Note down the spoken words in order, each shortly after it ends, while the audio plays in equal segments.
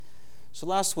So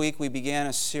last week we began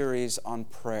a series on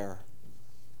prayer.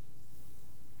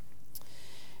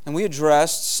 And we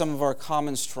addressed some of our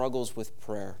common struggles with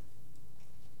prayer.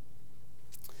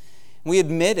 We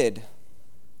admitted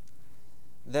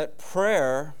that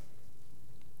prayer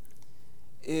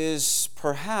is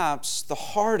perhaps the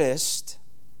hardest,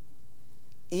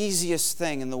 easiest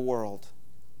thing in the world.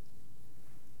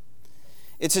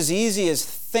 It's as easy as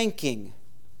thinking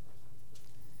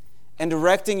and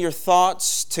directing your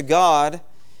thoughts to God,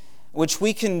 which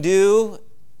we can do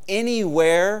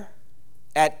anywhere,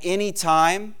 at any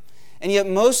time, and yet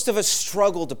most of us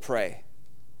struggle to pray.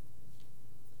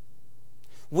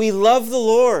 We love the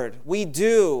Lord, we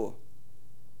do,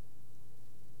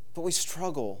 but we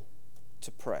struggle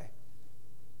to pray.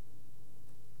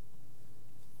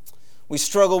 We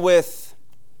struggle with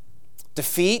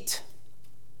defeat,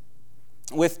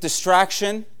 with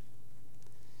distraction,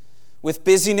 with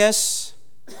busyness,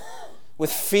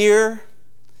 with fear,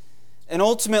 and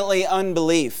ultimately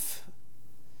unbelief.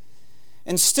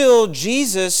 And still,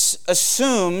 Jesus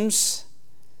assumes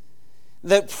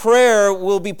that prayer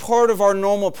will be part of our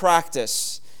normal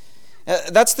practice.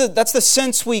 That's the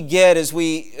sense we get as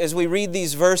we read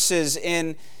these verses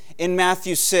in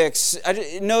Matthew 6.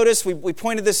 Notice, we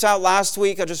pointed this out last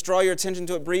week. I'll just draw your attention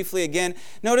to it briefly again.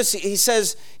 Notice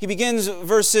he begins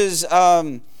verses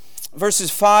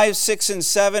 5, 6, and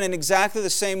 7 in exactly the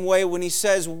same way when he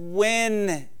says,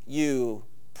 when you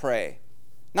pray.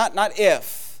 Not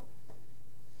if.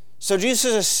 So Jesus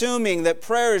is assuming that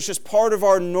prayer is just part of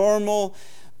our normal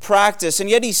practice, and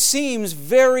yet he seems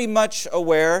very much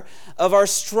aware of our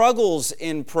struggles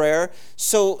in prayer.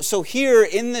 So here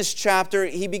in this chapter,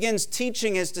 he begins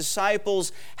teaching his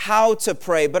disciples how to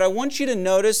pray. But I want you to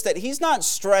notice that he's not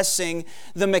stressing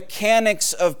the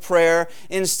mechanics of prayer.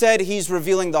 Instead, he's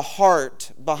revealing the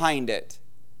heart behind it.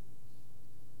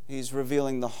 He's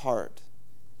revealing the heart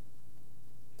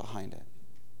behind it.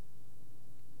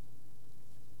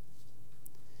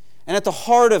 And at the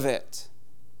heart of it,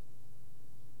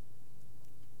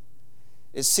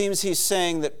 it seems he's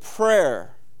saying that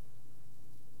prayer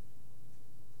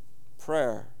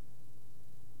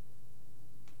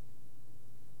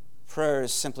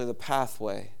is simply the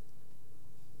pathway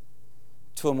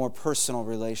to a more personal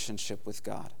relationship with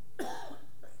God.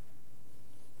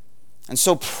 And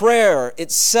so prayer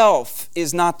itself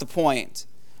is not the point.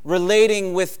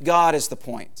 Relating with God is the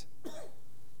point.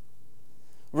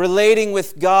 Relating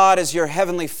with God as your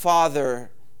Heavenly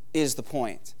Father is the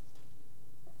point.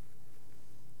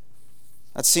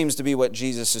 That seems to be what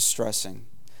Jesus is stressing.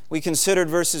 We considered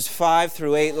verses 5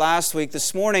 through 8 last week.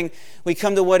 This morning, we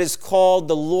come to what is called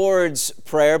the Lord's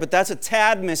Prayer, but that's a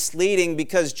tad misleading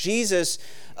because Jesus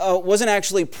wasn't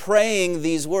actually praying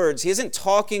these words. He isn't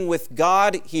talking with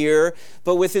God here,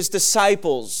 but with his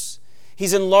disciples.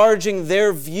 He's enlarging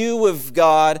their view of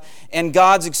God and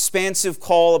God's expansive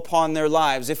call upon their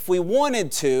lives. If we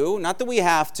wanted to, not that we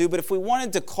have to, but if we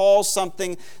wanted to call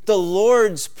something the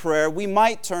Lord's Prayer, we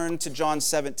might turn to John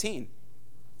 17.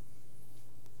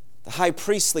 The high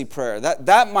priestly prayer.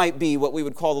 That might be what we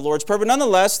would call the Lord's Prayer. But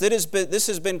nonetheless, this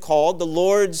has been called the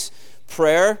Lord's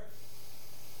Prayer.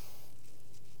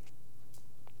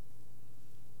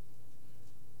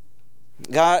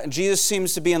 Jesus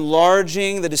seems to be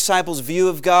enlarging the disciples' view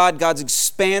of God, God's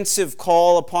expansive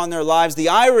call upon their lives. The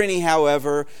irony,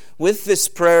 however, with this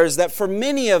prayer is that for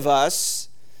many of us,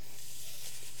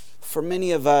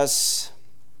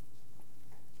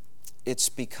 it's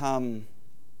become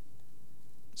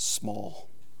small.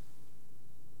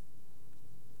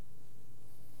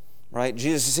 Right?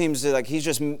 Jesus seems to he's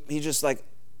just like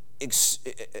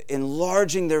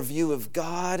enlarging their view of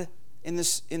God in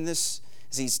this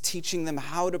as he's teaching them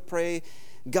how to pray,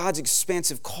 God's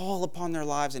expansive call upon their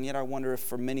lives, and yet I wonder if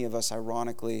for many of us,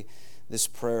 ironically, this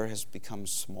prayer has become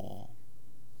small.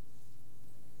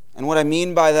 And what I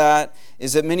mean by that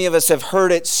is that many of us have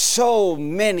heard it so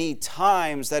many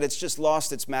times that it's just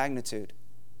lost its magnitude.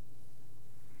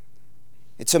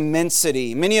 Its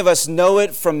immensity. Many of us know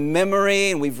it from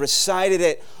memory, and we've recited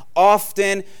it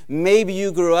often. Maybe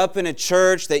you grew up in a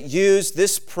church that used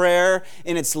this prayer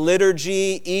in its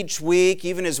liturgy each week,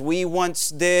 even as we once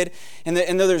did. And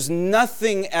though there's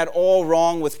nothing at all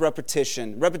wrong with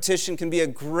repetition. Repetition can be a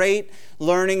great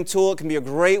learning tool. It can be a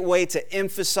great way to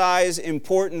emphasize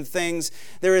important things.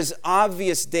 There is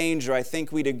obvious danger, I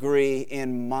think we'd agree,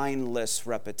 in mindless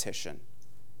repetition.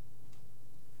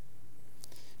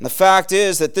 And the fact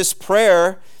is that this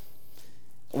prayer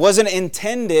wasn't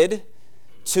intended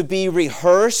to be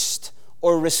rehearsed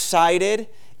or recited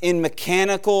in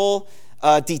mechanical,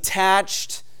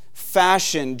 detached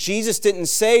fashion. Jesus didn't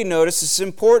say, notice this is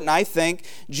important, I think,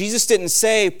 Jesus didn't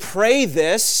say, pray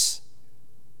this.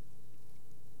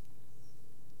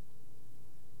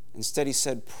 Instead, he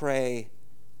said, pray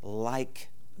like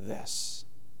this.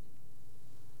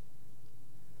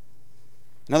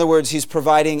 In other words, he's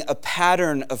providing a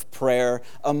pattern of prayer,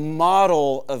 a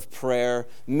model of prayer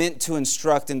meant to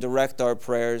instruct and direct our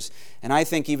prayers. And I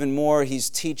think even more, he's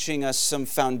teaching us some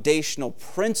foundational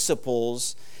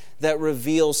principles that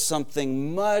reveal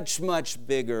something much, much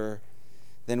bigger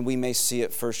than we may see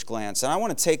at first glance. And I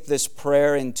want to take this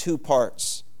prayer in two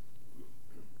parts.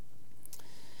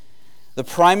 The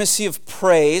primacy of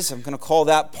praise, I'm going to call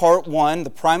that part 1, the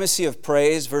primacy of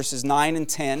praise, verses 9 and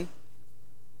 10.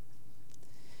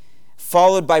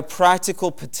 Followed by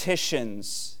practical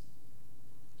petitions,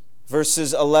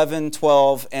 verses 11,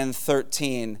 12, and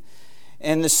 13.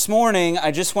 And this morning, I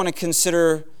just want to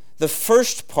consider the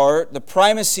first part, the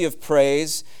primacy of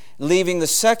praise, leaving the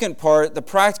second part, the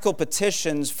practical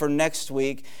petitions, for next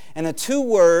week. And the two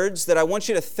words that I want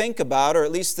you to think about, or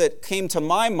at least that came to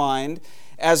my mind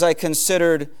as I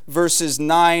considered verses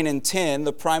 9 and 10,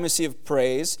 the primacy of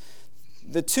praise,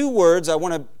 the two words I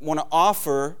want to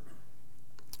offer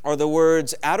are the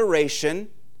words adoration,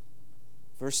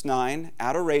 verse 9,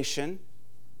 adoration,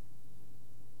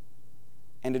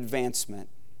 and advancement,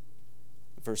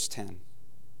 verse 10.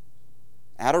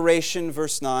 Adoration,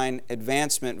 verse 9,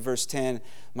 advancement, verse 10.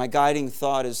 My guiding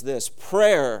thought is this: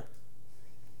 prayer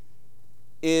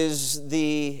is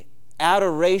the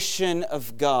adoration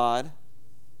of God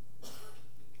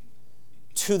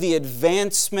to the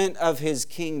advancement of His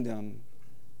kingdom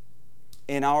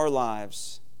in our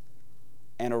lives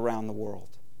and around the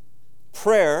world.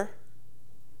 Prayer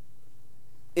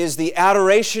is the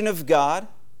adoration of God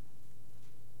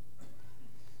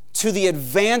to the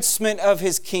advancement of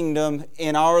His kingdom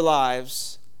in our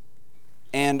lives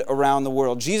and around the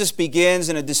world. Jesus begins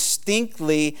in a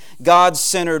distinctly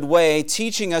God-centered way,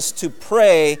 teaching us to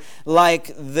pray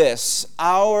like this: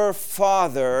 Our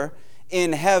Father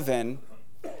in heaven,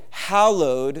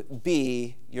 hallowed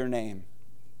be your name.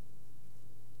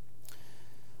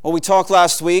 Well, we talked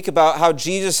last week about how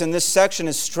Jesus in this section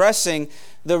is stressing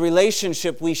the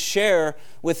relationship we share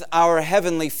with our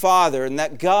Heavenly Father, and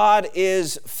that God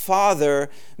is Father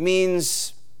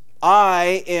means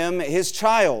I am His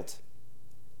child.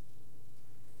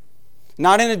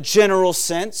 Not in a general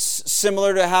sense,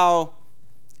 similar to how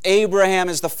Abraham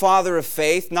is the father of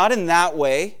faith, not in that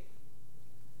way.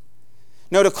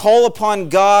 No, to call upon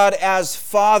God as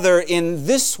Father in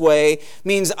this way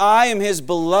means I am His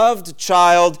beloved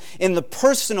child in the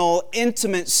personal,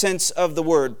 intimate sense of the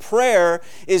word. Prayer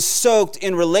is soaked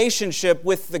in relationship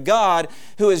with the God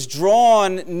who is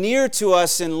drawn near to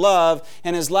us in love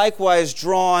and has likewise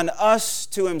drawn us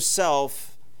to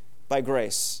Himself by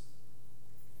grace.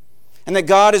 And that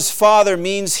God is Father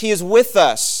means He is with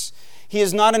us. He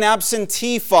is not an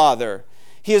absentee Father.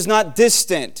 He is not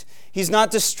distant. He's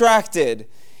not distracted.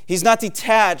 He's not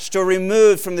detached or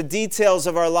removed from the details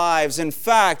of our lives. In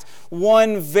fact,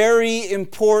 one very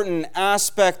important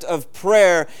aspect of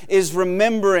prayer is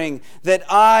remembering that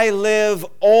I live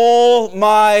all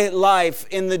my life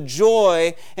in the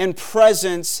joy and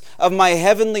presence of my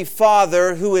Heavenly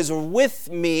Father who is with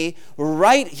me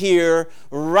right here,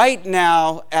 right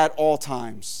now, at all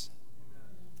times.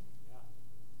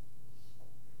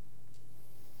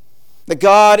 That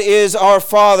God is our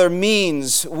Father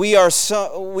means we are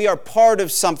part of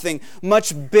something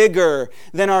much bigger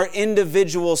than our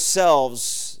individual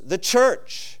selves, the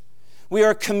church. We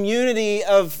are a community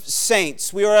of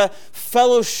saints. We are a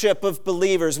fellowship of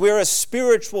believers. We are a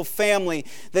spiritual family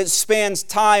that spans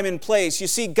time and place. You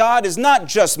see, God is not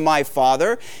just my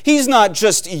Father. He's not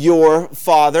just your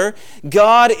Father.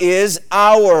 God is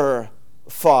our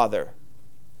Father.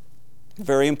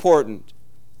 Very important.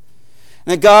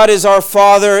 And that God is our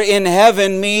Father in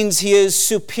heaven means He is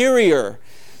superior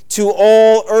to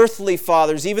all earthly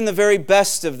fathers, even the very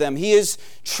best of them. He is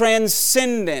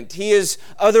transcendent. He is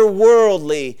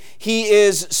otherworldly. He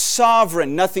is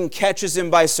sovereign. Nothing catches Him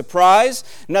by surprise.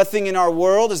 Nothing in our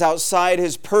world is outside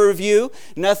His purview.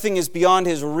 Nothing is beyond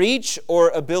His reach or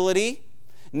ability.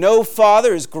 No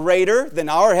Father is greater than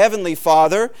our Heavenly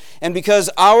Father. And because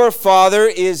our Father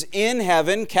is in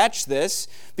heaven, catch this,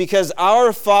 because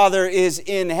our Father is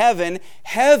in heaven,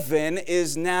 heaven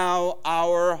is now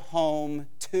our home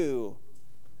too.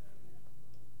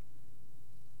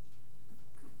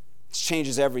 This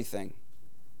changes everything.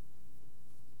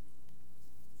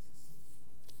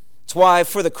 It's why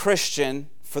for the Christian,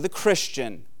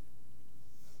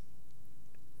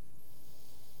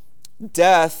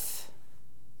 death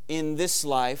in this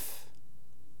life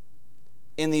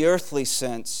in the earthly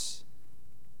sense,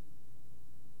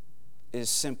 is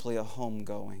simply a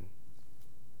homegoing.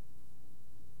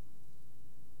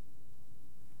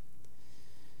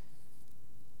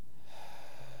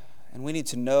 And we need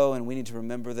to know and we need to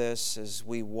remember this as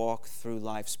we walk through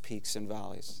life's peaks and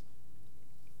valleys.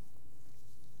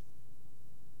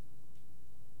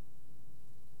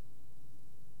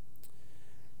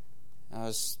 I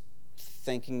was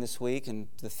thinking this week, and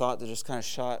the thought that just kind of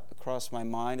shot across my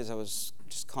mind as I was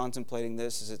just contemplating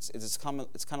this is it's kind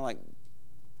of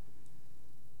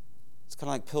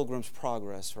like Pilgrim's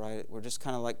Progress, right?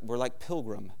 We're like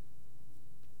Pilgrim.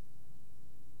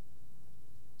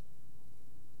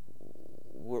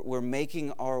 We're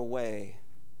making our way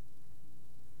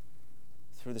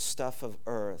through the stuff of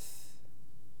earth,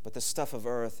 but the stuff of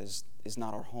earth is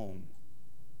not our home.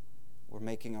 We're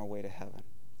making our way to heaven.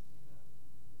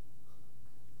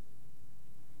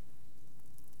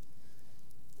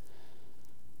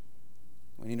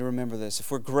 We need to remember this. If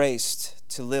we're graced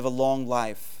to live a long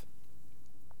life,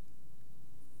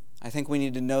 I think we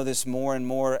need to know this more and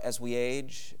more as we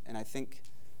age, and I think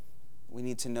we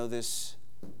need to know this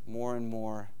more and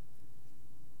more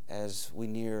as we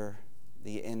near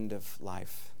the end of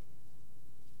life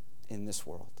in this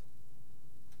world.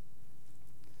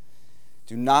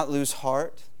 Do not lose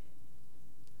heart.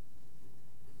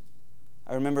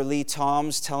 I remember Lee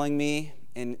Toms telling me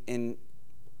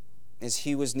as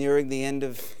he was nearing the end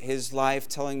of his life,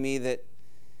 telling me that,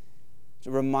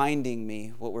 reminding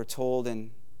me what we're told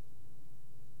in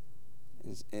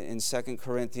 2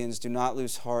 Corinthians, do not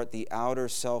lose heart. The outer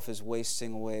self is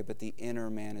wasting away, but the inner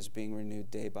man is being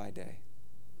renewed day by day.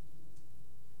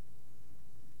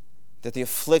 That the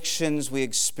afflictions we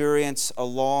experience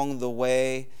along the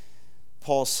way,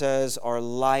 Paul says, are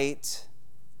light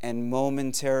and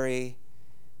momentary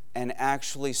and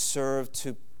actually serve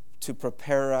to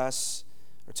prepare us,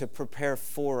 or to prepare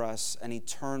for us, an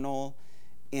eternal,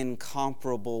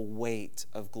 incomparable weight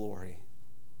of glory.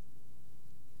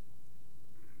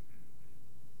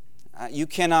 You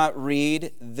cannot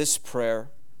read this prayer,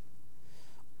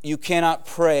 you cannot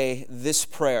pray this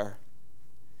prayer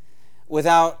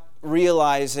without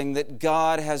realizing that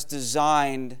God has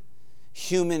designed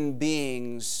human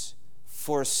beings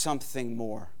for something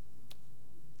more,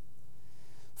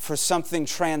 for something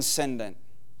transcendent.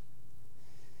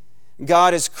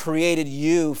 God has created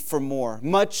you for more.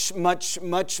 Much, much,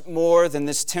 much more than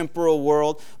this temporal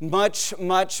world. Much,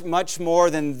 much, much more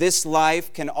than this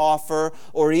life can offer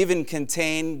or even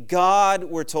contain. God,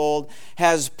 we're told,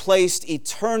 has placed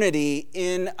eternity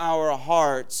in our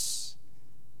hearts.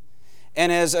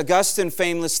 And as Augustine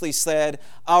famously said,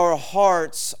 our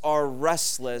hearts are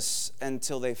restless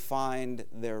until they find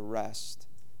their rest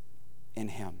in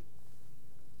Him.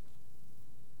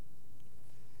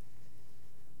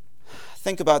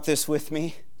 Think about this with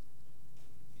me.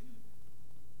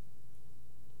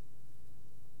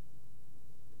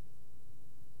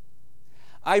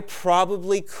 I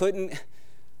probably couldn't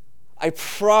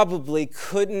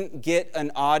get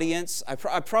an audience. I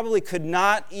probably could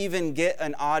not even get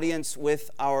an audience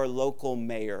with our local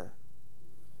mayor.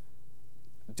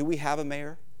 Do we have a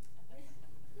mayor?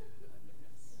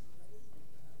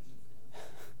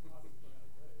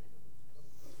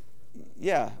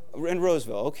 Yeah, in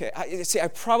Roseville. Okay. I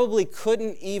probably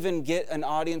couldn't even get an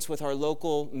audience with our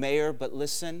local mayor, but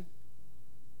listen.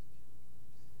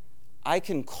 I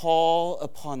can call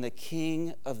upon the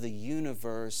King of the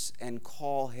universe and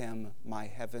call Him my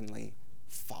heavenly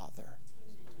Father.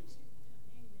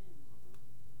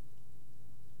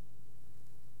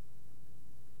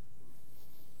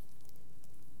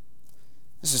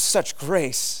 This is such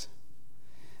grace.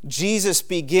 Jesus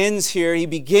begins here. He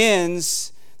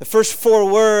begins the first 4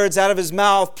 words out of His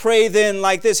mouth, pray then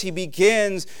like this. He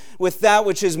begins with that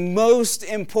which is most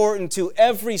important to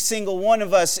every single one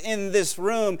of us in this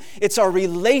room. It's our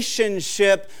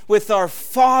relationship with our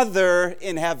Father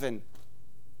in heaven.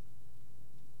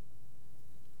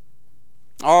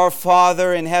 Our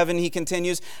Father in heaven, He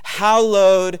continues,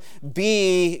 hallowed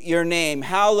be your name.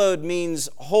 Hallowed means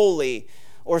holy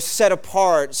or set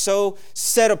apart. So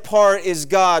set apart is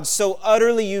God, so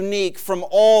utterly unique from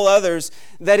all others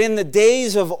that in the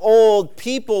days of old,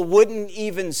 people wouldn't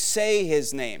even say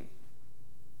His name.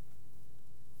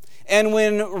 And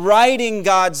when writing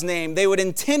God's name, they would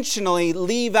intentionally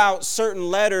leave out certain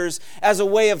letters as a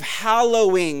way of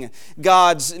hallowing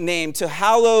God's name. To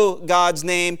hallow God's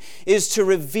name is to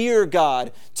revere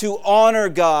God, to honor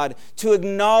God, to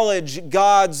acknowledge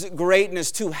God's greatness.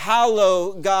 To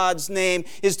hallow God's name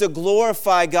is to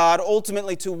glorify God,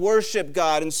 ultimately to worship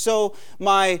God. And so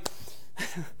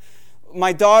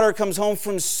my daughter comes home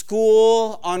from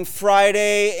school on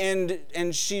Friday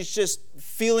and she's just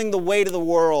feeling the weight of the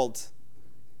world.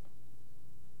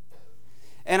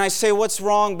 And I say, "What's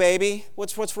wrong, baby?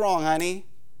 What's wrong, honey?"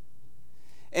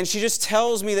 And she just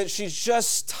tells me that she's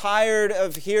just tired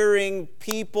of hearing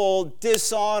people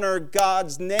dishonor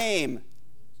God's name.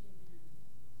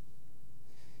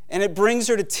 And it brings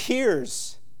her to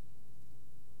tears.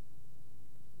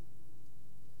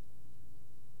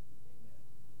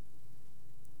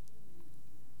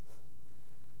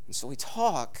 And so we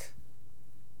talk.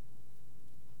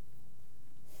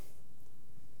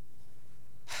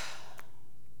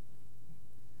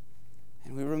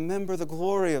 And we remember the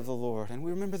glory of the Lord, and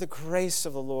we remember the grace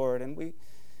of the Lord, and we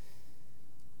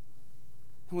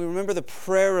remember the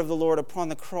prayer of the Lord upon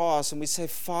the cross, and we say,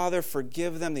 "Father,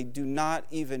 forgive them. They do not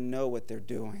even know what they're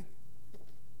doing."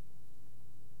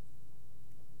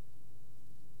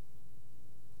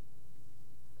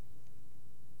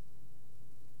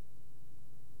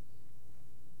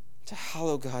 To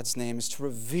hallow God's name is to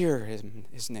revere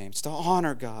His name. It's to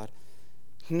honor God,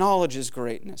 acknowledge His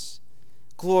greatness,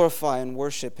 glorify and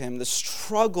worship Him. The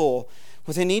struggle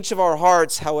within each of our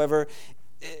hearts, however,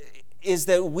 is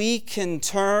that we can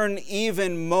turn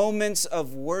even moments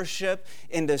of worship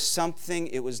into something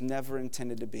it was never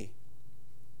intended to be.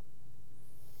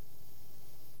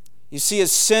 You see,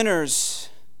 as sinners,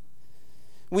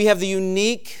 we have the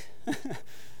unique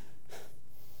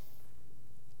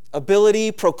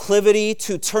ability, proclivity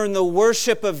to turn the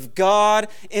worship of God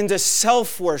into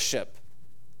self-worship.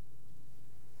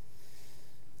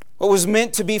 What was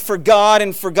meant to be for God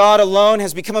and for God alone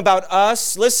has become about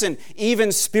us. Listen,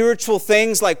 even spiritual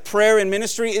things like prayer and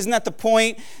ministry, isn't that the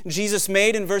point Jesus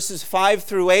made in verses 5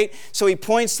 through 8? So He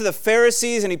points to the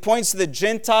Pharisees and He points to the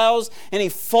Gentiles and He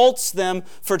faults them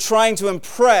for trying to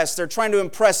impress. They're trying to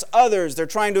impress others. They're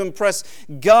trying to impress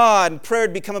God. And prayer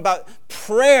had become about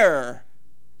prayer.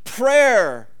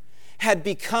 Prayer had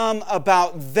become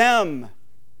about them,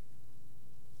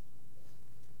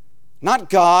 not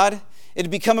God. It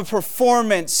had become a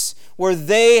performance where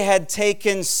they had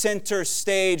taken center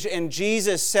stage, and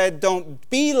Jesus said, "Don't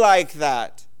be like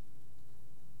that.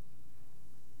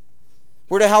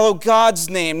 We're to hallow God's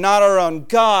name, not our own.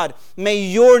 God, may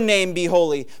your name be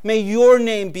holy. May your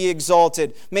name be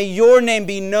exalted. May your name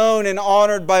be known and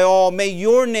honored by all. May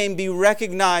your name be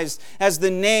recognized as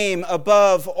the name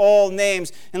above all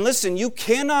names." And listen, you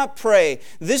cannot pray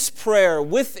this prayer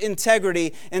with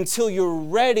integrity until you're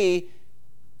ready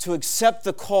to accept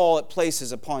the call it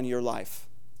places upon your life.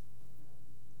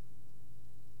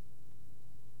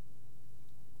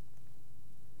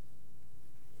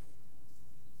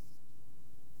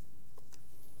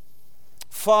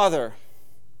 Father,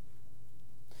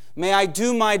 may I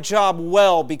do my job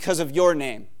well because of your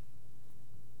name.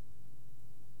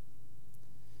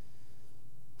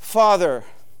 Father,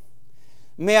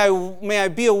 may I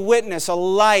be a witness, a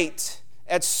light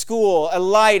at school, a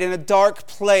light in a dark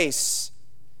place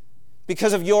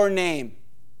because of your name.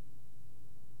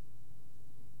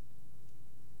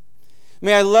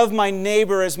 May I love my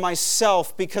neighbor as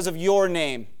myself because of your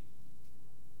name.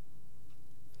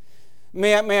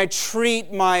 May I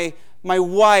treat my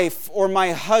wife or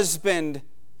my husband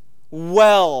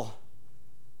well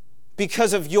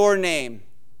because of your name.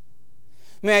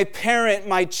 May I parent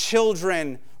my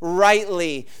children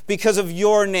rightly because of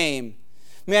your name.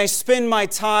 May I spend my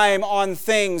time on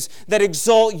things that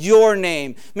exalt your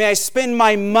name. May I spend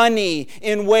my money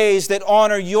in ways that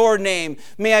honor your name.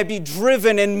 May I be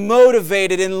driven and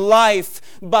motivated in life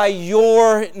by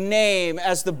your name.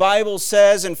 As the Bible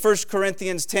says in 1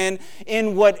 Corinthians 10,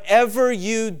 "In whatever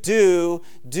you do,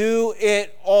 do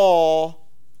it all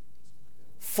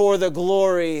for the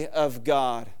glory of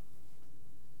God."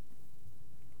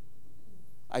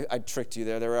 I tricked you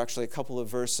there. There are actually a couple of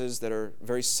verses that are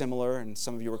very similar, and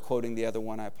some of you were quoting the other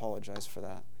one. I apologize for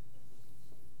that.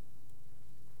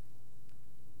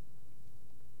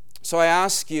 So I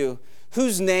ask you,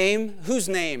 whose name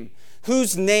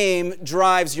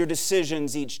drives your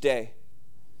decisions each day?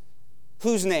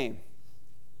 Whose name?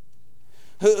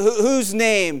 Whose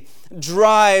name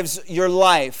drives your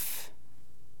life?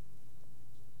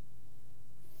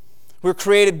 We're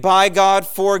created by God,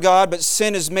 for God, but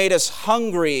sin has made us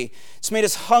hungry. It's made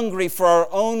us hungry for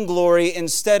our own glory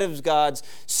instead of God's.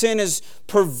 Sin has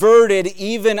perverted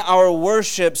even our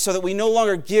worship so that we no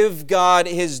longer give God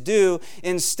His due.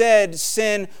 Instead,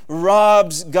 sin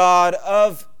robs God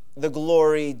of the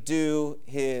glory due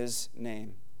His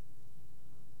name.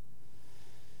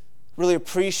 Really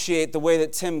appreciate the way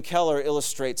that Tim Keller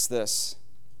illustrates this.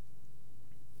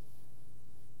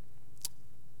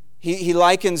 He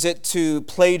likens it to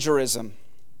plagiarism.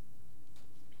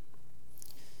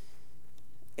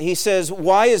 he says,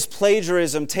 why is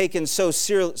plagiarism taken so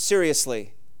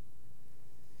seriously?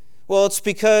 Well, it's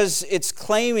because it's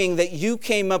claiming that you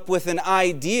came up with an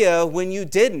idea when you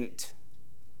didn't.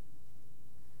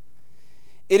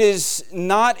 It is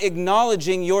not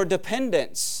acknowledging your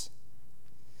dependence,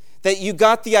 that you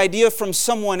got the idea from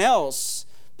someone else.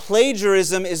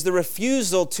 Plagiarism is the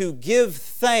refusal to give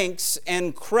thanks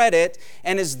and credit,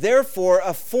 and is therefore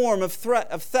a form of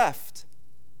theft.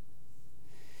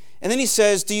 And then he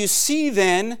says, do you see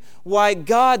then why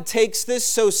God takes this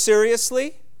so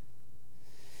seriously?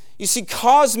 You see,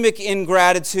 cosmic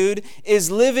ingratitude is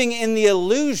living in the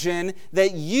illusion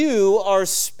that you are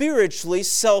spiritually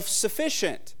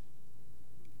self-sufficient.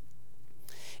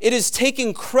 It is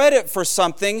taking credit for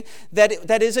something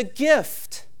that is a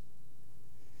gift.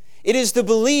 It is the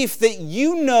belief that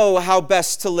you know how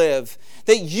best to live,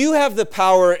 that you have the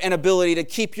power and ability to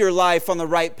keep your life on the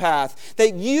right path,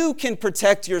 that you can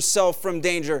protect yourself from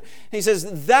danger. And he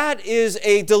says that is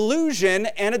a delusion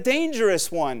and a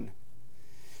dangerous one.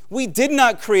 We did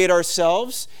not create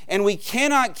ourselves, and we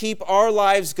cannot keep our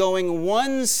lives going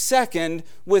 1 second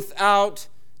without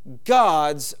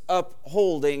God's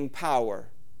upholding power.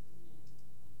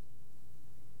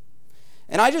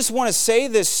 And I just want to say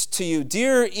this to you,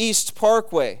 dear East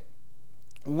Parkway,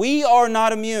 we are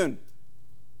not immune.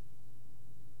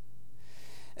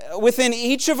 Within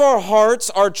each of our hearts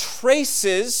are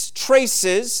traces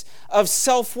of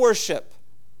self-worship.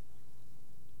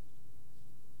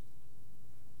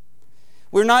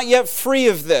 We're not yet free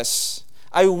of this.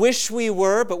 I wish we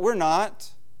were, but we're not.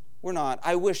 We're not.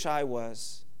 I wish I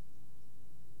was,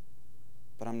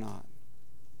 but I'm not.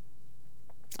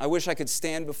 I wish I could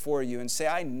stand before you and say,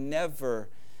 I never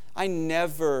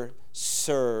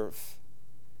serve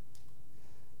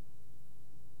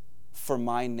for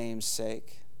my name's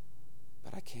sake,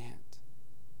 but I can't.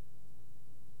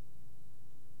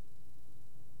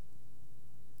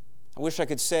 I wish I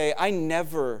could say, I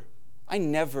never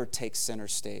take center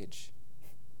stage.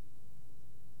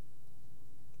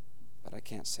 But I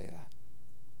can't say that.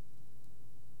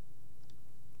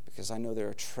 Because I know there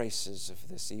are traces of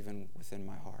this even within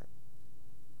my heart.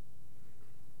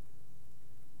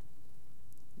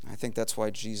 I think that's why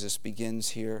Jesus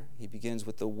begins here. He begins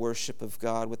with the worship of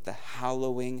God, with the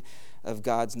hallowing of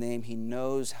God's name. He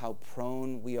knows how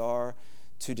prone we are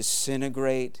to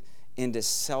disintegrate into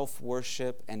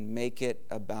self-worship and make it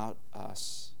about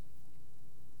us.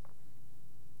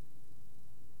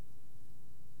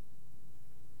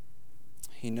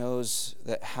 He knows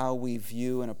that how we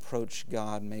view and approach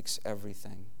God makes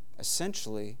everything.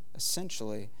 Essentially,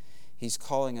 He's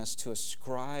calling us to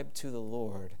ascribe to the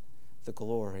Lord the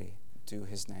glory due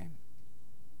His name.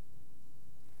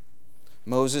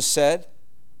 Moses said,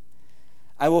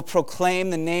 I will proclaim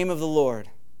the name of the Lord.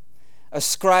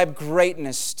 Ascribe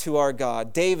greatness to our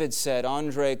God. David said,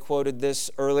 Andre quoted this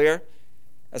earlier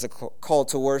as a call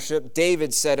to worship.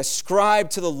 David said, ascribe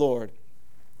to the Lord.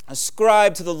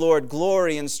 Ascribe to the Lord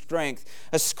glory and strength.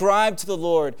 Ascribe to the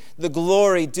Lord the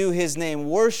glory due His name.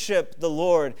 Worship the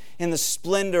Lord in the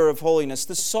splendor of holiness.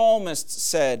 The psalmist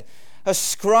said,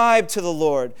 ascribe to the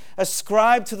Lord.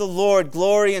 Ascribe to the Lord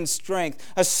glory and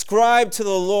strength. Ascribe to the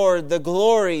Lord the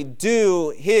glory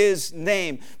due His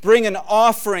name. Bring an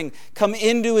offering. Come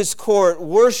into His court.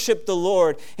 Worship the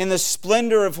Lord in the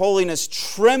splendor of holiness.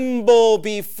 Tremble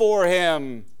before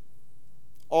Him,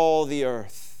 all the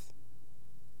earth.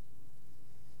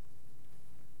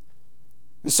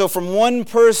 And so from one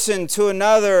person to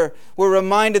another, we're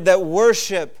reminded that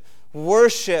worship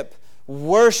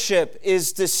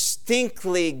is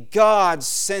distinctly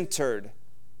God-centered.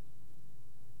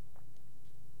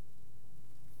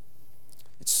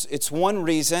 It's one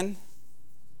reason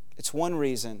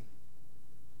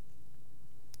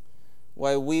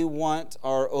why we want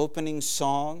our opening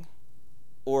song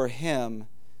or hymn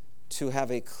to have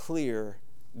a clear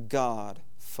God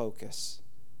focus.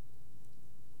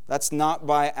 That's not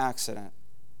by accident.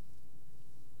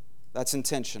 That's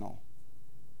intentional.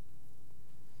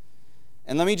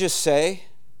 And let me just say,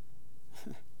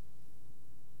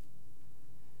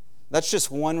 that's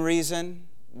just one reason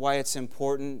why it's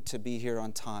important to be here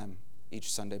on time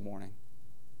each Sunday morning.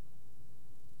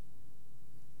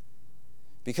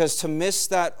 Because to miss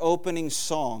that opening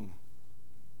song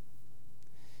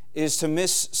is to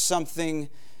miss something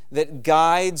that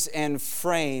guides and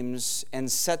frames and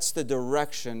sets the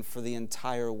direction for the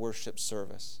entire worship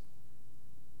service.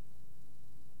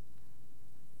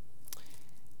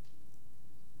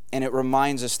 And it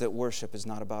reminds us that worship is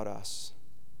not about us.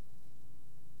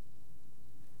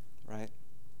 Right?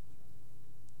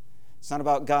 It's not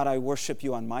about, God, I worship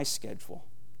you on my schedule.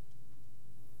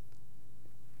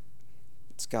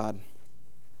 It's God,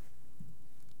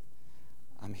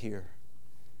 I'm here,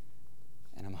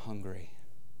 and I'm hungry.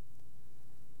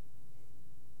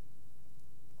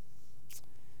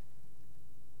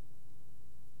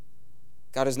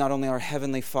 God is not only our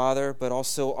Heavenly Father, but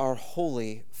also our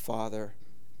Holy Father.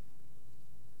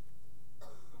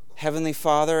 Heavenly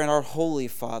Father and our Holy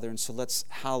Father, and so let's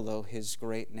hallow His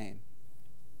great name.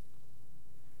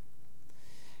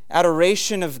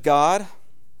 Adoration of God,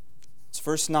 it's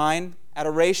verse 9.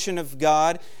 Adoration of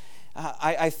God,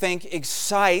 I think,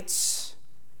 excites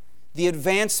the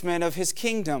advancement of His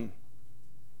kingdom.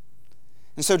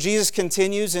 And so Jesus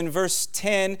continues in verse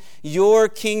 10, your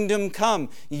kingdom come,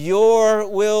 your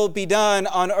will be done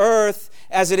on earth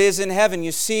as it is in heaven.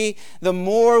 You see, the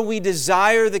more we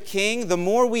desire the King, the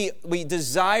more we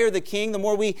desire the King, the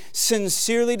more we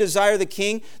sincerely desire the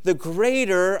King, the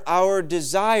greater our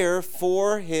desire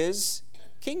for His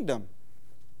kingdom.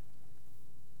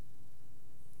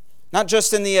 Not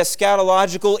just in the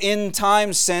eschatological end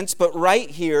time sense, but right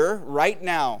here, right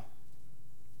now.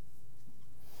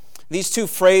 These two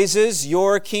phrases,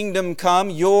 your kingdom come,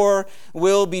 your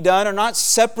will be done, are not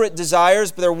separate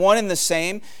desires, but they're one and the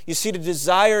same. You see, to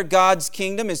desire God's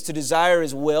kingdom is to desire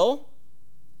His will.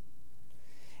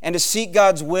 And to seek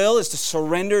God's will is to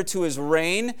surrender to His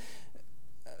reign,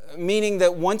 meaning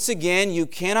that once again, you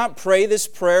cannot pray this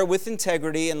prayer with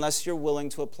integrity unless you're willing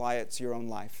to apply it to your own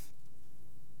life.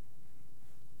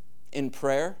 In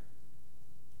prayer,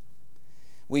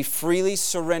 we freely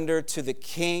surrender to the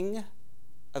King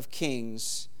of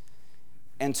Kings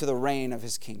and to the reign of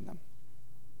His kingdom.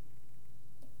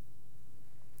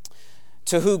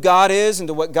 To who God is and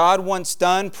to what God wants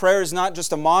done, prayer is not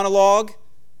just a monologue.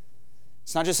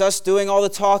 It's not just us doing all the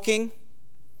talking.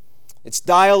 It's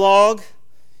dialogue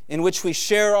in which we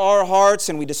share our hearts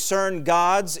and we discern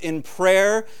God's. In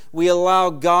prayer, we allow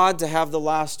God to have the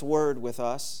last word with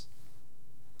us,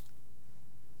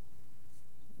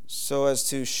 so as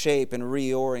to shape and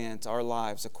reorient our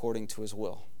lives according to His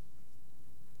will.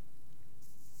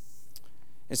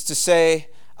 It's to say,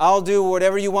 I'll do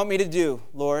whatever you want me to do,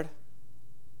 Lord.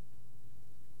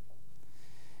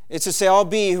 It's to say, I'll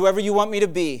be whoever you want me to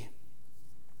be.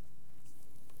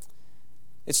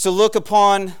 It's to look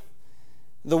upon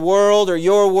the world or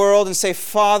your world and say,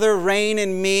 Father, reign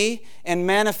in me and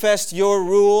manifest your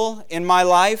rule in my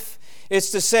life. It's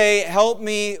to say, help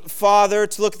me, Father,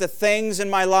 to look at the things in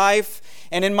my life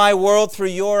and in my world through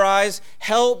your eyes.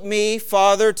 Help me,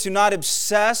 Father, to not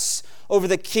obsess over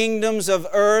the kingdoms of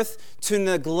earth, to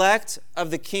neglect of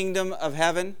the kingdom of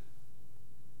heaven.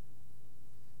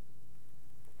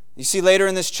 You see, later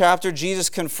in this chapter, Jesus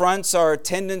confronts our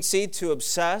tendency to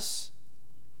obsess,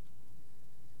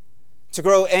 to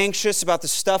grow anxious about the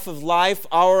stuff of life,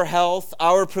 our health,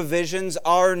 our provisions,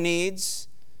 our needs.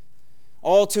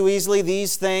 All too easily,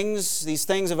 these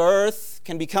things of earth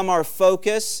can become our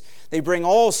focus. They bring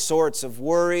all sorts of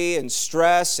worry and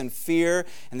stress and fear,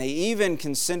 and they even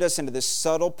can send us into this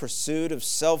subtle pursuit of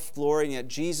self-glory. And yet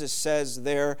Jesus says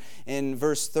there in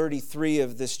verse 33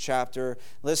 of this chapter,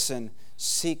 listen,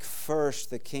 seek first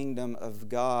the kingdom of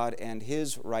God and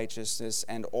His righteousness,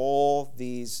 and all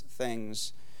these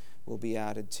things will be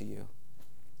added to you.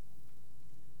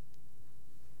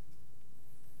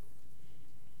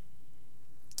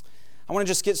 I want to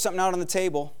just get something out on the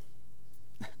table.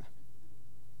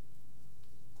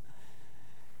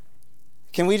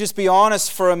 Can we just be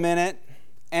honest for a minute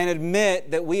and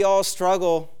admit that we all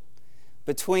struggle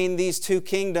between these two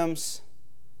kingdoms?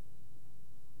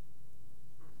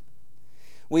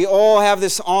 We all have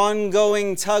this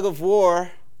ongoing tug of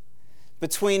war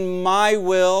between my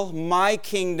will, my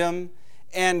kingdom,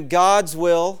 and God's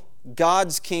will,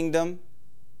 God's kingdom.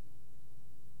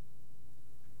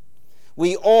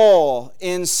 We all,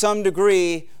 in some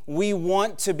degree, we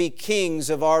want to be kings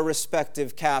of our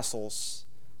respective castles,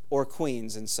 or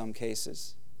queens in some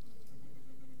cases.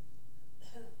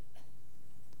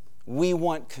 We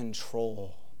want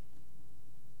control.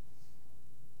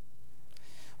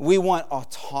 We want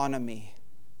autonomy.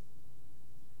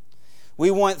 We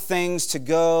want things to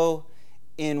go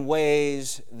in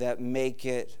ways that make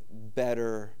it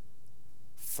better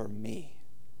for me.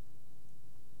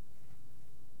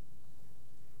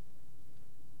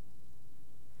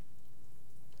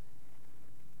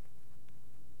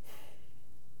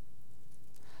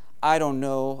 I don't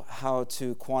know how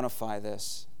to quantify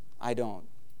this. I don't.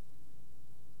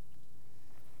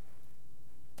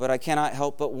 But I cannot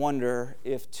help but wonder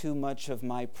if too much of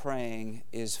my praying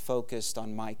is focused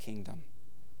on my kingdom.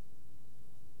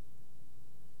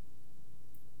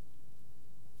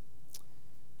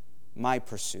 My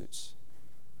pursuits,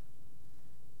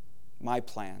 my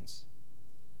plans,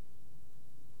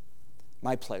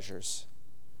 my pleasures,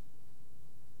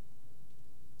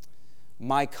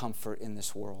 my comfort in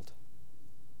this world,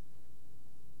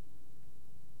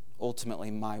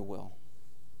 ultimately my will.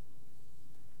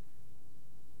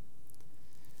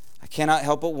 I cannot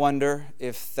help but wonder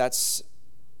if that's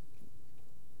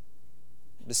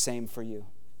the same for you.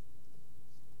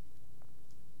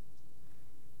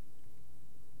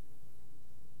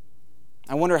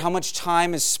 I wonder how much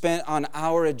time is spent on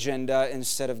our agenda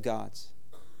instead of God's.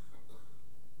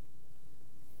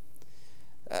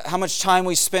 How much time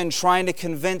we spend trying to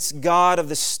convince God of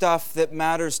the stuff that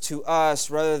matters to us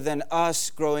rather than us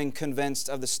growing convinced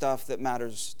of the stuff that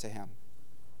matters to Him.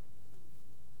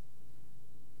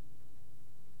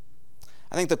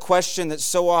 I think the question that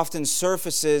so often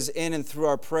surfaces in and through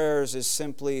our prayers is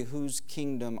simply, whose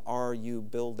kingdom are you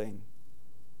building?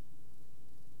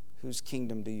 Whose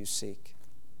kingdom do you seek?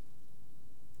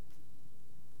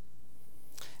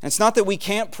 And it's not that we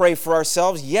can't pray for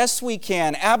ourselves. Yes, we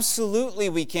can. Absolutely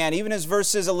we can. Even as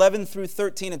verses 11 through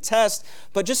 13 attest.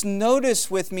 But just notice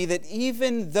with me that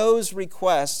even those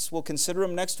requests, we'll consider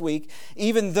them next week,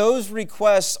 even those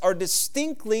requests are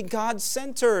distinctly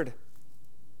God-centered.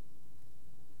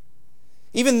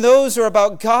 Even those are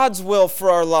about God's will for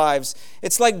our lives.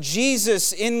 It's like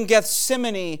Jesus in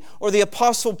Gethsemane or the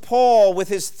Apostle Paul with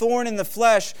his thorn in the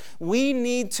flesh. We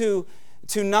need to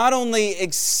not only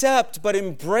accept but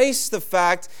embrace the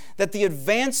fact that the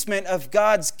advancement of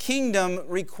God's kingdom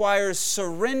requires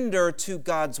surrender to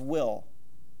God's will.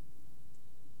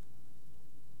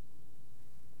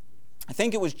 I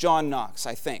think it was John Knox,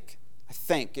 I think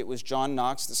it was John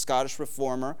Knox, the Scottish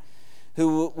reformer,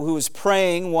 who was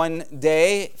praying one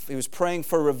day. He was praying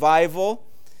for revival.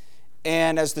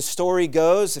 And as the story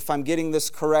goes, if I'm getting this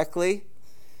correctly,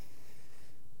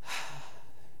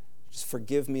 just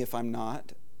forgive me if I'm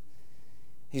not.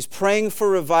 He's praying for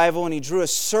revival, and he drew a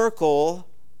circle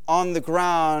on the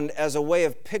ground as a way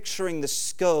of picturing the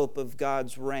scope of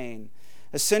God's reign.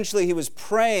 Essentially, he was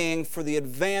praying for the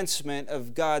advancement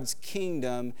of God's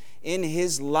kingdom in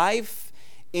his life,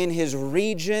 in his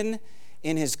region,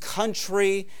 in his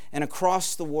country, and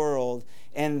across the world.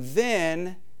 And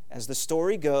then, as the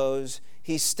story goes,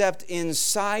 he stepped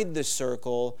inside the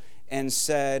circle and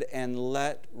said, "And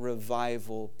let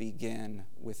revival begin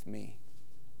with me."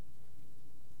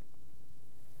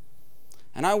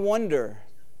 And I wonder,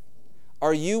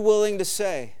 are you willing to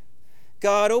say,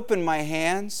 "God, open my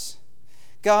hands.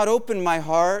 God, open my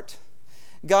heart.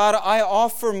 God, I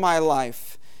offer my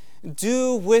life.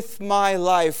 Do with my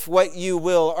life what you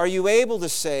will"? Are you able to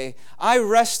say, "I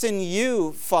rest in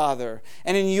you, Father,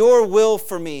 and in your will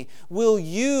for me"? Will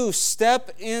you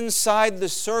step inside the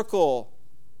circle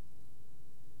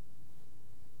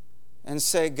and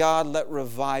say, "God, let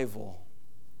revival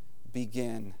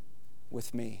begin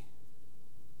with me"?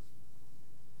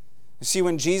 You see,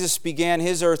 when Jesus began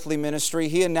his earthly ministry,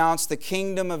 he announced the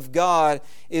kingdom of God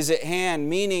is at hand,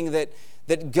 meaning that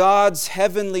God's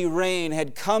heavenly reign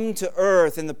had come to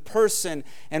earth in the person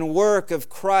and work of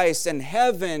Christ. And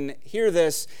heaven, hear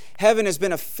this, heaven has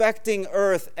been affecting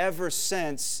earth ever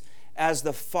since as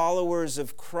the followers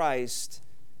of Christ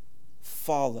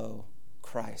follow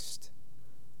Christ.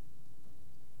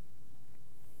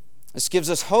 This gives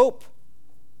us hope.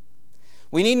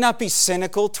 We need not be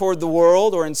cynical toward the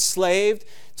world or enslaved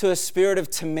to a spirit of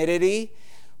timidity.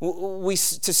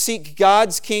 To seek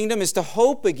God's kingdom is to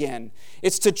hope again.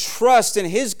 It's to trust in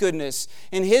His goodness,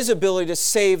 in His ability to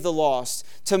save the lost,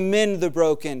 to mend the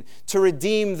broken, to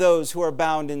redeem those who are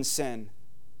bound in sin.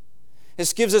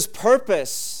 This gives us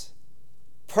purpose.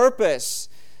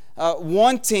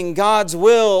 Wanting God's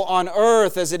will on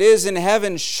earth as it is in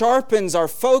heaven sharpens our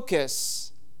focus.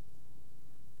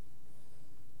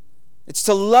 It's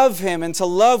to love Him and to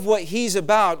love what He's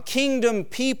about. Kingdom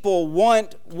people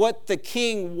want what the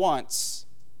King wants.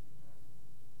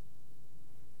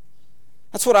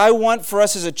 That's what I want for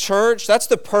us as a church. That's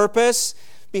the purpose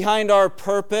behind our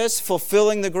purpose,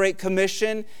 fulfilling the Great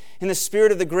Commission in the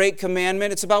spirit of the Great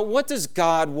Commandment. It's about, what does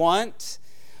God want?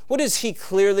 What does He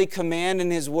clearly command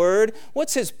in His Word?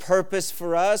 What's His purpose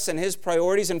for us and His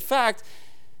priorities? In fact,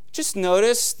 just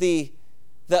notice the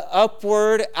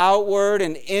upward, outward,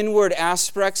 and inward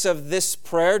aspects of this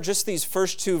prayer, just these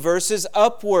first two verses.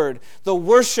 Upward, the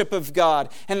worship of God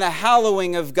and the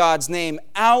hallowing of God's name.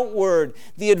 Outward,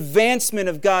 the advancement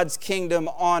of God's kingdom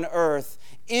on earth.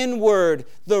 Inward,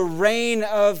 the reign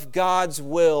of God's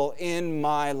will in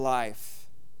my life.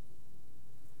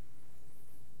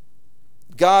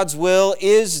 God's will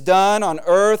is done on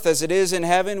earth as it is in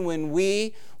heaven when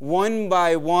we, one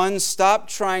by one, stop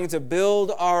trying to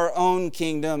build our own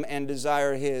kingdom and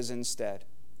desire His instead.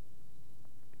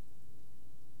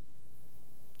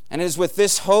 And it is with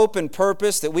this hope and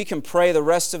purpose that we can pray the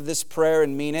rest of this prayer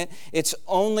and mean it. It's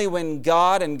only when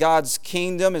God and God's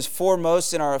kingdom is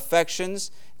foremost in our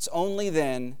affections, it's only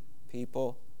then,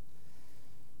 people,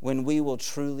 when we will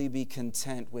truly be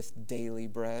content with daily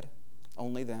bread.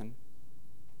 Only then.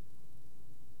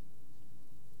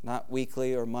 Not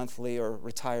weekly or monthly or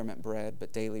retirement bread,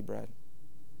 but daily bread.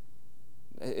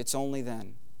 It's only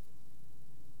then.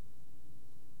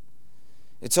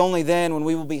 It's only then when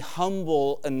we will be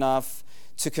humble enough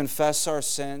to confess our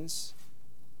sins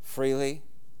freely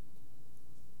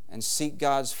and seek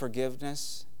God's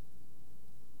forgiveness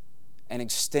and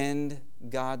extend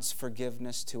God's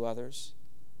forgiveness to others.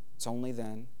 It's only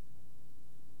then.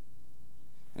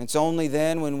 And it's only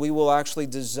then when we will actually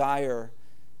desire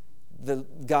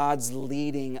God's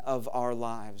leading of our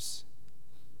lives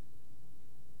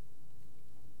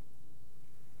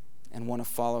and want to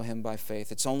follow Him by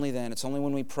faith. It's only then, it's only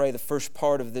when we pray the first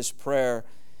part of this prayer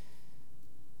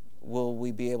will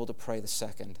we be able to pray the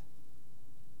second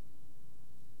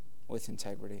with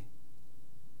integrity.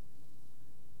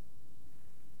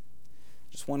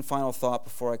 Just one final thought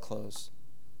before I close.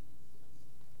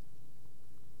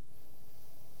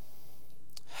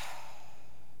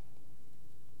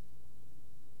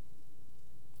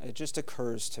 It just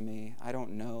occurs to me, I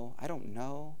don't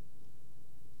know.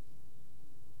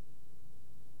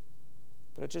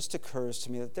 But it just occurs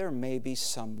to me that there may be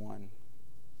someone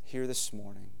here this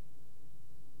morning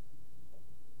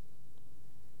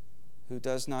who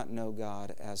does not know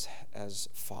God as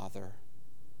Father.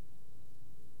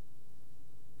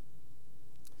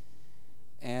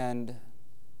 And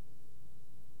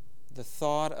the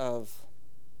thought of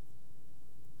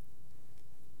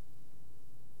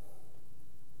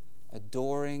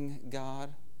adoring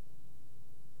God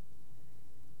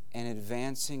and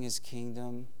advancing His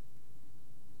kingdom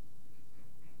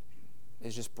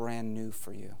is just brand new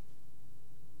for you.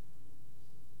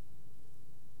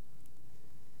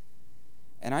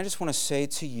 And I just want to say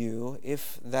to you,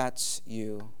 if that's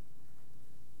you,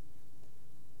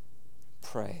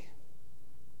 pray.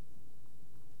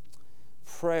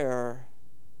 Prayer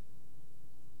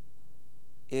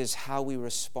is how we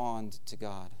respond to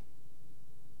God.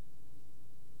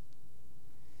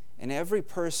 And every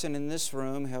person in this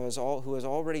room who has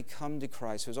already come to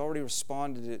Christ, who has already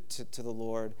responded to the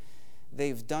Lord,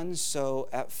 they've done so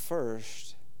at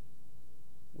first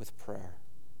with prayer.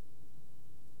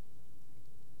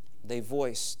 They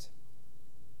voiced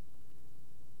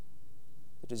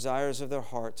the desires of their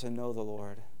heart to know the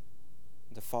Lord,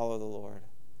 to follow the Lord,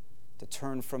 to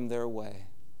turn from their way,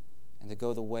 and to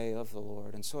go the way of the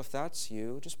Lord. And so if that's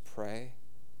you, just pray.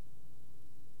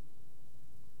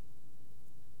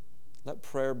 Let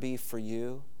prayer be for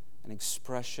you an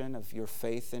expression of your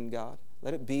faith in God.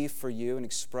 Let it be for you an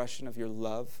expression of your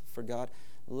love for God.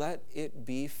 Let it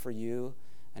be for you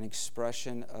an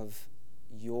expression of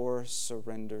your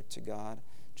surrender to God.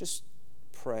 Just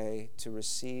pray to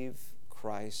receive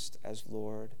Christ as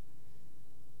Lord.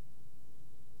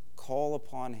 Call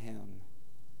upon Him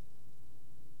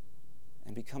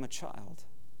and become a child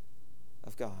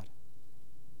of God.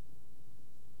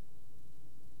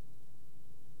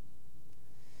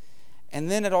 And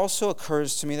then it also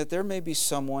occurs to me that there may be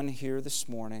someone here this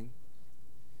morning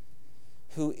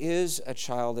who is a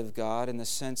child of God in the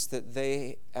sense that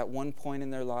they, at one point in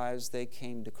their lives, they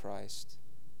came to Christ,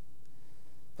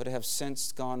 but have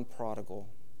since gone prodigal.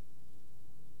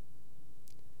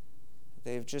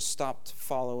 They've just stopped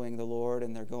following the Lord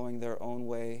and they're going their own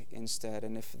way instead.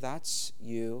 And if that's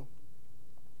you,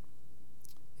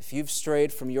 if you've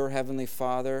strayed from your Heavenly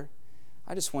Father,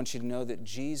 I just want you to know that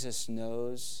Jesus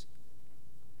knows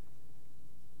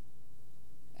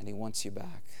and He wants you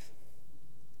back.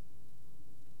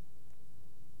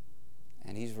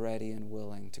 And He's ready and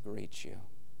willing to greet you.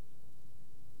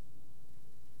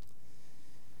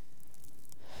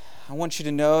 I want you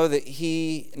to know that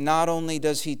He, not only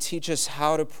does He teach us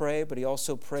how to pray, but He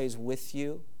also prays with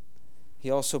you. He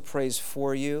also prays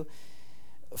for you.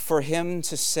 For Him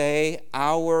to say,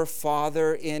 "Our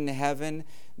Father in heaven,"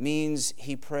 means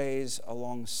He prays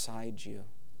alongside you.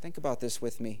 Think about this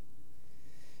with me.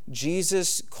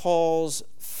 Jesus calls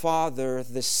Father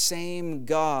the same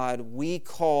God we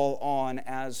call on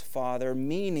as Father,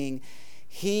 meaning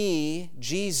He,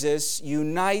 Jesus,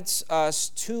 unites us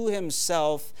to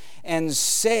Himself and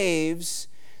saves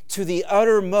to the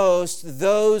uttermost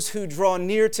those who draw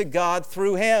near to God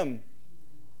through Him.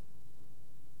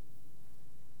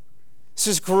 This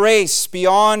is grace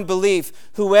beyond belief.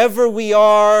 Whoever we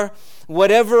are,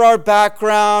 whatever our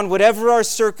background, whatever our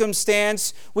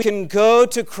circumstance, we can go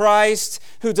to Christ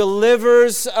who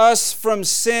delivers us from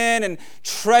sin and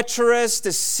treacherous,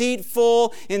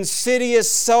 deceitful,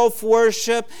 insidious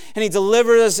self-worship. And He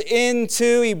delivers us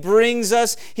into, He brings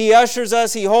us, He ushers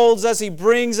us, He holds us, He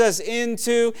brings us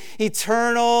into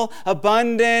eternal,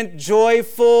 abundant,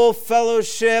 joyful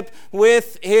fellowship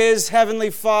with His Heavenly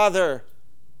Father.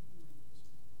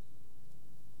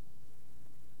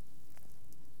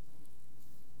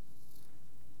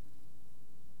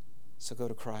 So go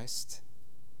to Christ.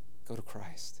 Go to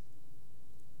Christ.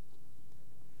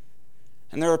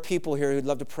 And there are people here who'd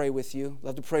love to pray with you,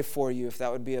 love to pray for you, if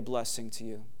that would be a blessing to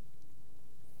you.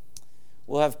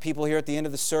 We'll have people here at the end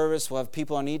of the service. We'll have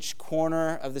people on each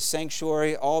corner of the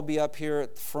sanctuary, all be up here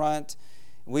at the front.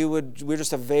 We're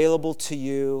just available to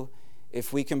you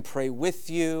if we can pray with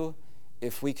you,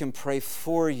 if we can pray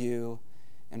for you,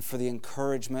 and for the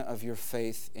encouragement of your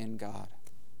faith in God.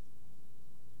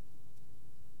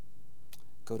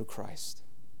 Go to Christ.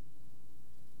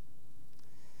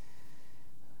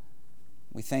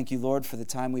 We thank you, Lord, for the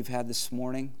time we've had this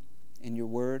morning in your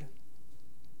word.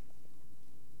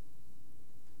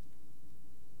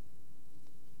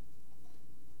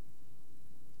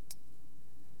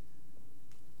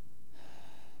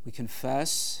 We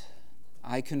confess,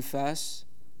 I confess,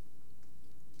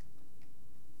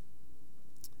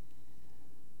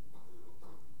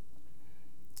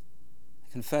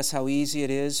 how easy it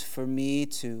is for me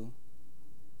to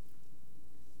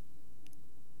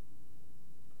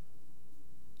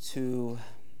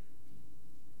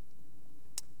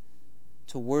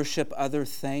worship other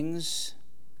things,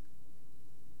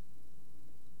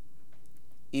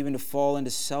 even to fall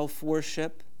into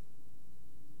self-worship.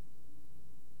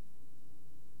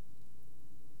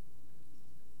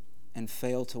 And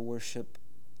fail to worship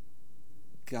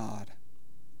God.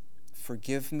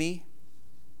 Forgive me.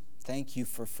 Thank you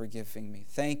for forgiving me.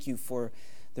 Thank you for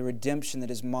the redemption that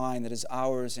is mine, that is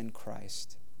ours in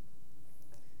Christ.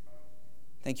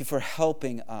 Thank you for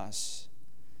helping us.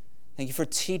 Thank you for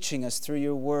teaching us through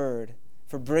your word,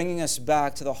 for bringing us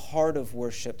back to the heart of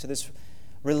worship, to this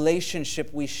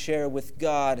relationship we share with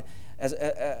God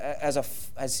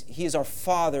as He is our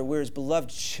Father. We're His beloved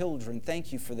children.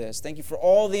 Thank you for this. Thank you for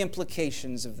all the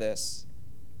implications of this.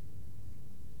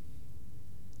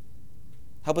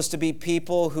 Help us to be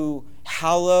people who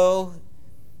hallow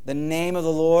the name of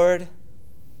the Lord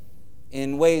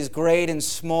in ways great and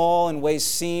small, in ways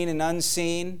seen and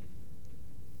unseen.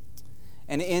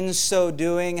 And in so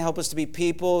doing, help us to be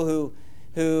people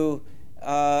who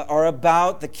are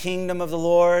about the kingdom of the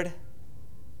Lord,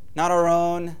 not our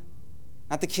own,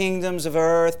 not the kingdoms of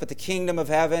earth, but the kingdom of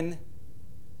heaven.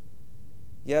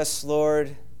 Yes,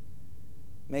 Lord,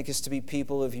 make us to be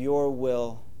people of your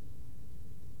will,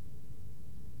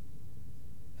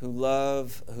 who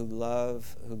love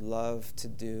to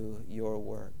do your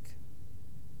work.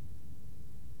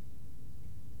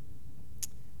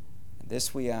 And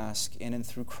this we ask in and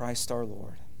through Christ our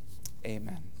Lord.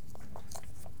 Amen.